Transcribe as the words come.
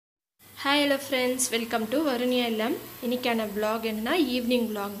Hi hello friends, welcome to Varunya Illam. இன்னைக்கான vlog என்னன்னா evening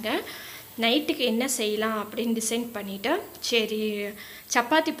vlogங்க. நைட்டுக்கு என்ன செய்யலாம் அப்படினு டிசைட் பண்ணிட்டேன். சரி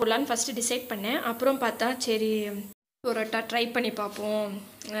சப்பாத்தி போடலாம்னு ஃபர்ஸ்ட் டிசைட் பண்ணேன். அப்புறம் பார்த்தா சரி பரோட்டா ட்ரை பண்ணி பார்ப்போம்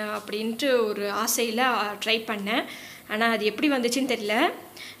அப்படின்ட்டு ஒரு ஆசையில ட்ரை பண்ணேன். ஆனா அது எப்படி வந்துச்சுன்னு தெரியல.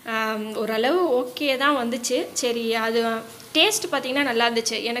 ஓரளவு ஓகே தான் வந்துச்சு. சரி அது டேஸ்ட் பாத்தீங்கன்னா நல்லா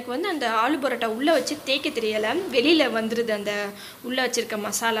இருந்துச்சு. எனக்கு வந்து அந்த ஆலு பரோட்டா உள்ள வச்சு தேய்க்க தெரியல. வெளியில வந்துருது அந்த உள்ள வச்சிருக்க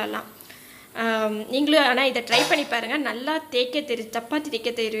மசாலாலாம். நீங்களும் ஆனா இத ட்ரை பண்ணி பாருங்க. நல்லா தேய்க்க தெரியும். சப்பாத்தி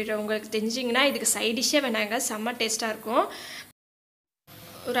தேய்க்க தெரியுறவங்களுக்கு தெரிஞ்சிங்கன்னா இதுக்கு சைடு டிஷ்ஷே வேணாங்க. செம்ம டேஸ்டா இருக்கும்.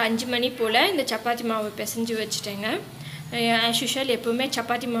 ஒரு 5 மணி போல இந்த சப்பாத்தி மாவு பிசைஞ்சு வச்சிட்டேங்க. as usual எப்பவுமே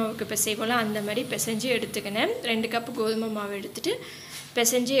சப்பாத்தி மாவுக்கு பிசைவோல அந்த மாதிரி பிசைஞ்சு எடுத்துக்கினேன். 2 கப் கோதுமை மாவு எடுத்துட்டு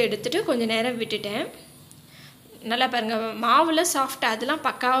பிசைஞ்சு எடுத்துட்டு கொஞ்ச நேரம் விட்டுட்டேன். நல்லா பாருங்க மாவுல சாஃப்ட்டா அதெல்லாம்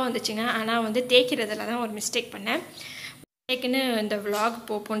பக்காவா வந்துச்சுங்க. ஆனா வந்து தேய்க்கிறதுல தான் ஒரு மிஸ்டேக் பண்ணேன். ஏற்கனவே இந்த vlog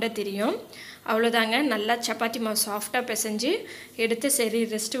போப்போண்டா தெரியும். அவ்வளவுதாங்க நல்லா சப்பாத்தி மாவு சாஃப்ட்டா பிசைஞ்சு எடுத்து சரி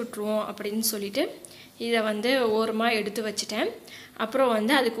ரெஸ்ட் விட்டுருவோம் அப்படினு சொல்லிட்டு இத வந்து ஓரமா எடுத்து வச்சிட்டேன். அப்புறம்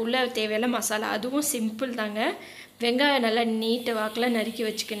வந்து அதுக்குள்ள தேவையான மசாலா அதுவும் சிம்பிள் தாங்க. வெங்காயம் நல்லா நீட் வாக்குல நறுக்கி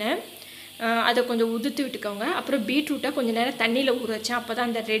வச்சுக்கினேன். அத கொஞ்சம் உதுத்து விட்டுக்கோங்க. அப்புறம் பீட்ரூட்டை கொஞ்ச நேரம் தண்ணில ஊற வச்சேன். அப்பதான்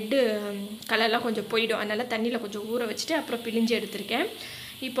அந்த ரெட் கலர்லாம் கொஞ்சம் போய்டும். அதனால தண்ணில கொஞ்சம் ஊற வச்சிட்டு அப்புறம் பிழிஞ்சு எடுத்துர்க்கேன்.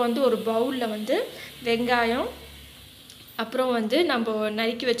 இப்போ வந்து ஒரு பவுல்ல வந்து வெங்காயம் அப்புறம் வந்து நம்ம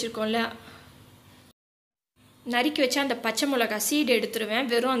நறுக்கி வச்சிருக்கோம்ல நறுக்கி வச்ச அந்த பச்சை மிளகாய் சீடு எடுத்துருவேன்.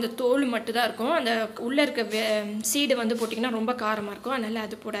 வெறும் அந்த தோல் மட்டும் தான் இருக்கும். அந்த உள்ள இருக்க சீடு வந்து போட்டிங்கன்னா ரொம்ப காரமா இருக்கும். அதனால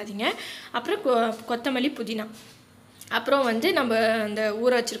அது போடாதீங்க. அப்புறம் கொத்தமல்லி புதினா அப்புறம் வந்து நம்ம அந்த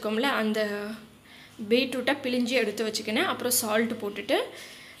ஊற வச்சிருக்கோம்ல அந்த பீட்ரூட்டை பிழிஞ்சு எடுத்து வச்சுக்கினேன். அப்புறம் சால்ட் போட்டுட்டு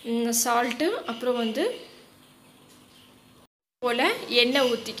சால்ட் அப்புறம் வந்து போல எண்ணெய்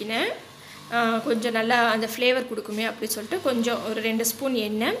ஊத்திக்கினேன். கொஞ்சம் நல்லா அந்த ஃப்ளேவர் கொடுக்குமே அப்படி சொல்லிட்டு கொஞ்சம் ஒரு 2 ஸ்பூன்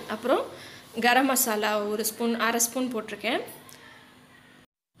எண்ணெய் அப்புறம் கரம் மசாலா ஒரு ஸ்பூன் அரை ஸ்பூன் போட்டிருக்கேன்.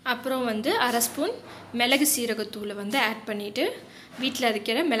 அப்புறம் வந்து அரை ஸ்பூன் மிளகு சீரகத்தூளை வந்து ஆட் பண்ணிட்டு வீட்டில்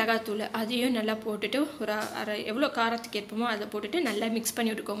இருக்கிற மிளகாத்தூள் அதையும் நல்லா போட்டுட்டு ஒரு அரை எவ்வளோ காரத்துக்கு ஏற்பமோ அதை போட்டுட்டு நல்லா மிக்ஸ்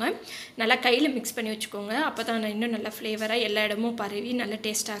பண்ணி விட்டுக்கோங்க. நல்லா கையில் மிக்ஸ் பண்ணி வச்சுக்கோங்க. அப்போ தான் இன்னும் நல்லா ஃப்ளேவராக எல்லா இடமும் பரவி நல்லா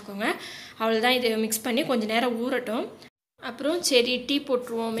டேஸ்ட்டாக இருக்குங்க. அவ்வளோதான் இதை மிக்ஸ் பண்ணி கொஞ்சம் நேரம் ஊறட்டும். அப்புறம் சரி டீ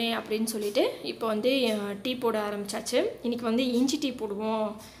போட்டுருவோமே அப்படின்னு சொல்லிட்டு இப்போ வந்து டீ போட ஆரம்பிச்சாச்சு. இன்னைக்கு வந்து இஞ்சி டீ போடுவோம்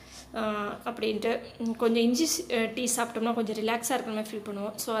அப்படின்ட்டு கொஞ்சம் இஞ்சி டீ சாப்பிட்டோம்னா கொஞ்சம் ரிலாக்ஸாக இருக்கிற மாதிரி ஃபீல்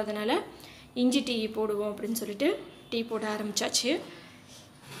பண்ணுவோம். ஸோ அதனால் இஞ்சி டீ போடுவோம் அப்படின்னு சொல்லிட்டு டீ போட ஆரம்பிச்சாச்சு.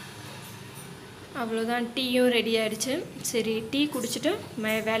 அவ்வளோதான் டீயும் ரெடி ஆகிடுச்சு. சரி டீ குடிச்சிட்டு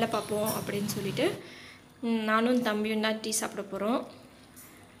வேலை பார்ப்போம் அப்படின்னு சொல்லிட்டு நானும் தம்பியும் தான் டீ சாப்பிட போகிறோம்.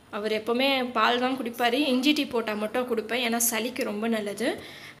 அவர் எப்போவுமே பால் தான் குடிப்பார். இஞ்சி டீ போட்டால் மட்டும் கொடுப்பேன். ஏன்னா சளிக்கு ரொம்ப நல்லது.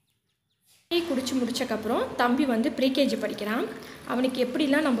 டீ குடிச்சு முடிச்சக்கப்புறம் தம்பி வந்து ப்ரீகேஜி படிக்கிறான். அவனுக்கு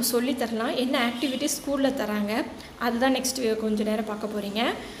எப்படிலாம் நம்ம சொல்லி தரலாம் என்ன ஆக்டிவிட்டிஸ் ஸ்கூலில் தராங்க அதுதான் நெக்ஸ்ட்டு கொஞ்சம் நேரம் பார்க்க போகிறீங்க.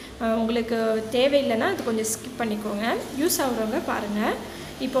 உங்களுக்கு தேவையில்லைன்னா அது கொஞ்சம் ஸ்கிப் பண்ணிக்கோங்க. யூஸ் ஆகுறவங்க பாருங்கள்.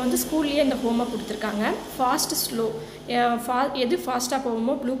 இப்போ வந்து ஸ்கூல்லேயே இந்த ஹோம்ஒர்க் கொடுத்துருக்காங்க. ஃபாஸ்ட் ஸ்லோ எது ஃபாஸ்ட்டாக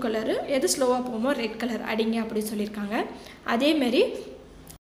போகுமோ ப்ளூ கலரு எது ஸ்லோவாக போகுமோ ரெட் கலர் அடிங்க அப்படின்னு சொல்லியிருக்காங்க. அதேமாரி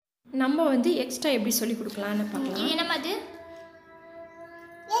நம்ம வந்து எக்ஸ்ட்ரா எப்படி சொல்லி கொடுக்கலான்னு பார்க்கலாம். இது என்னமா அது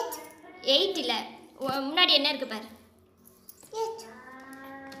 8 இல்ல முன்னாடி என்ன இருக்கு பாரு.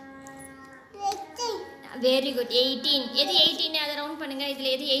 Very good 18. எது 18 அதை ரவுண்ட் பண்ணுங்க.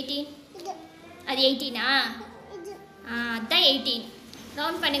 இதுல எது 18? அது 18ஆ? அதான் 18.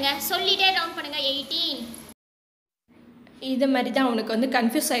 ரவுண்ட் பண்ணுங்க. சொல்லிட்டே ரவுண்ட் பண்ணுங்க. 18 இது மாதிரி தான் அவனுக்கு வந்து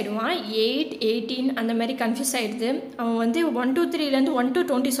கன்ஃபியூஸ் ஆகிடுவான். 8 18 அந்த மாதிரி கன்ஃபியூஸ் ஆகிடுது. அவன் வந்து 1 2 3லேருந்து 1 to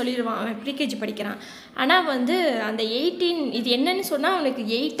 20 சொல்லிடுவான். அவன் ப்ரீகேஜி படிக்கிறான். ஆனால் வந்து அந்த 18 இது என்னன்னு சொன்னால் அவனுக்கு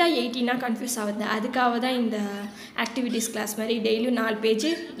 8ஆ 18ஆ கன்ஃபியூஸ் ஆகுது. அதுக்காக தான் இந்த ஆக்டிவிட்டீஸ் கிளாஸ் மாதிரி டெய்லியும் 4 பேஜ்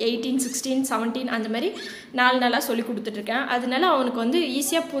 18 16 17 அந்த மாதிரி 4 நாளாக சொல்லி கொடுத்துட்ருக்கேன். அதனால அவனுக்கு வந்து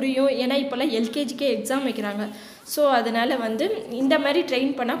ஈஸியாக புரியும். ஏன்னா இப்போல்லாம் எல்கேஜிக்கே எக்ஸாம் வைக்கிறாங்க. ஸோ அதனால் வந்து இந்த மாதிரி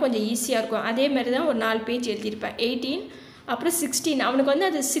ட்ரெயின் பண்ணால் கொஞ்சம் ஈஸியாக இருக்கும். அதே மாதிரி தான் ஒரு 4 பேஜ் எழுதியிருப்பேன். 18 அப்புறம் 16 அவனுக்கு வந்து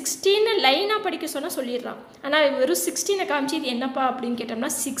அது 16 லைனாக படிக்க சொன்னால் சொல்லிடுறான். ஆனால் வெறும் 16 காமிச்சு இது என்னப்பா அப்படின்னு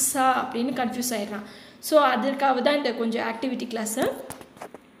கேட்டோம்னா 6ஆ அப்படின்னு கன்ஃபியூஸ் ஆகிடுறான். ஸோ அதற்காக தான் இந்த கொஞ்சம் ஆக்டிவிட்டி கிளாஸு.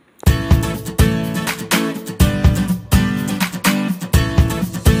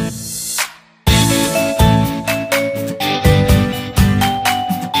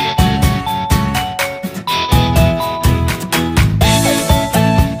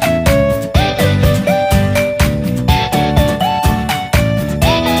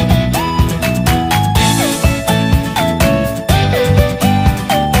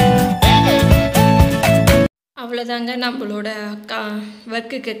 அவ்வளோதாங்க நம்மளோட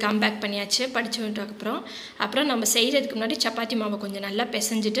ஒர்க்குக்கு கம்பேக் பண்ணியாச்சு படிச்சுட்டதுக்கப்புறம். அப்புறம் நம்ம செய்கிறதுக்கு முன்னாடி சப்பாத்தி மாவை கொஞ்சம் நல்லா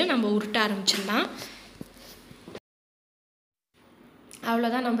பிசைஞ்சிட்டு நம்ம உருட்ட ஆரம்பிச்சிடலாம்.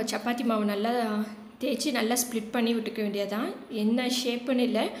 அவ்வளோதான், நம்ம சப்பாத்தி மாவு நல்லா தேய்ச்சி நல்லா ஸ்ப்ளிட் பண்ணி விட்டுக்க வேண்டியதான். என்ன ஷேப்புன்னு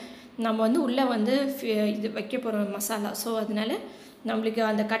இல்லை, நம்ம வந்து உள்ளே வந்து இது வைக்க போகிறோம் மசாலா. ஸோ அதனால் நம்மளுக்கு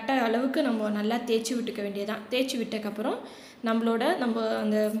அந்த கட்டை அளவுக்கு நம்ம நல்லா தேய்ச்சி விட்டுக்க வேண்டியதான். தேய்ச்சி விட்டதுக்கப்புறம் நம்ம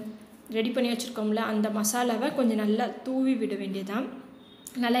அந்த ரெடி பண்ணி வச்சுருக்கோம்ல அந்த மசாலாவை கொஞ்சம் நல்லா தூவி விட வேண்டியதான்.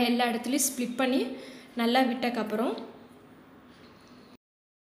 நல்லா எல்லா இடத்துலையும் ஸ்ப்ளிட் பண்ணி நல்லா விட்டதுக்கப்புறம்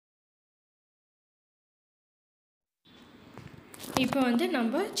இப்போ வந்து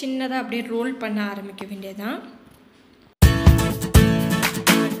நம்ம சின்னதாக அப்படியே ரோல் பண்ண ஆரம்பிக்க வேண்டியதான்.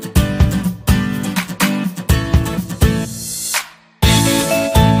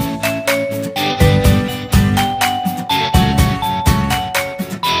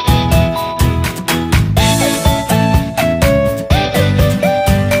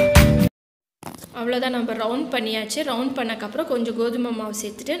 அவ்வளோதான், நம்ம ரவுண்ட் பண்ணியாச்சு. ரவுண்ட் பண்ணக்கப்புறம் கொஞ்சம் கோதுமை மாவு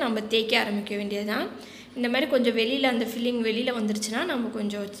சேர்த்துட்டு நம்ம தேய்க்க ஆரம்பிக்க வேண்டியதுதான். இந்த மாதிரி கொஞ்சம் வெளியில் அந்த ஃபில்லிங் வெளியில் வந்துருச்சுன்னா நம்ம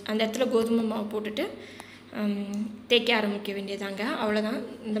கொஞ்சம் அந்த இடத்துல கோதுமை மாவு போட்டுட்டு தேய்க்க ஆரம்பிக்க வேண்டியதாங்க. அவ்வளோதான்,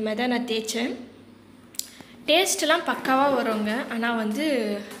 இந்த மாதிரி தான் நான் தேய்ச்சேன். டேஸ்ட்டெலாம் பக்காவாக வருங்க. ஆனால் வந்து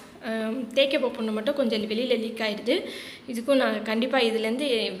தேய்க்க போகணும் மட்டும் கொஞ்சம் வெளியில் லீக் ஆகிடுது. இதுக்கும் நான் கண்டிப்பாக இதுலேருந்து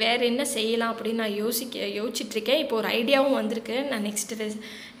வேறு என்ன செய்யலாம் அப்படின்னு நான் யோசிச்சுட்ருக்கேன். இப்போ ஒரு ஐடியாவும் வந்திருக்கு. நான் நெக்ஸ்ட்டு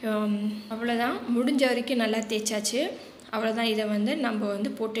அவ்வளோதான், முடிஞ்ச வரைக்கும் நல்லா தேய்ச்சாச்சு. அவ்வளோதான், இதை வந்து நம்ம வந்து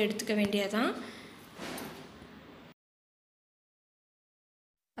போட்டு எடுத்துக்க வேண்டியதான்.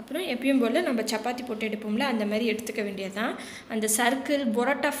 அப்புறம் எப்பயும் போல் நம்ம சப்பாத்தி போட்டு எடுப்போம்ல அந்த மாதிரி எடுத்துக்க வேண்டியதுதான். அந்த சர்க்கிள்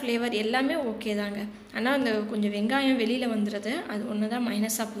பொரோட்டா ஃப்ளேவர் எல்லாமே ஓகே தாங்க. ஆனால் அந்த கொஞ்சம் வெங்காயம் வெளியில் வந்துடுது, அது ஒன்று தான்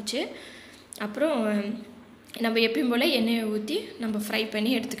மைனஸாக போச்சு. அப்புறம் நம்ம எப்பயும் போல் எண்ணெயை ஊற்றி நம்ம ஃப்ரை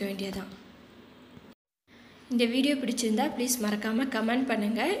பண்ணி எடுத்துக்க வேண்டியதுதான். இந்த வீடியோ பிடிச்சிருந்தா ப்ளீஸ் மறக்காமல் கமெண்ட்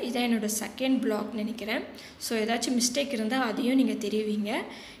பண்ணுங்கள். இதான் என்னோடய செகண்ட் ப்ளாக் நினைக்கிறேன். ஸோ ஏதாச்சும் மிஸ்டேக் இருந்தால் அதையும் நீங்கள் தெரிவிங்க.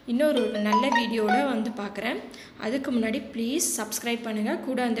 இன்னொரு நல்ல வீடியோவோட வந்து பார்க்குறேன். அதுக்கு முன்னாடி ப்ளீஸ் சப்ஸ்கிரைப் பண்ணுங்கள்,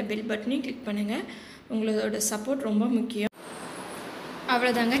 கூட அந்த பெல் பட்டனையும் கிளிக் பண்ணுங்கள். உங்களோட சப்போர்ட் ரொம்ப முக்கியம்.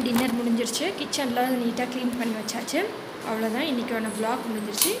 அவ்வளோதாங்க, டின்னர் முடிஞ்சிருச்சு. கிச்சன்லாம் நீட்டாக க்ளீன் பண்ணி வச்சாச்சு. அவ்வளோதான், இன்றைக்கான வ்ளாக்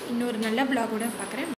முடிஞ்சிருச்சு. இன்னொரு நல்ல வ்ளாகோட பார்க்குறேன்.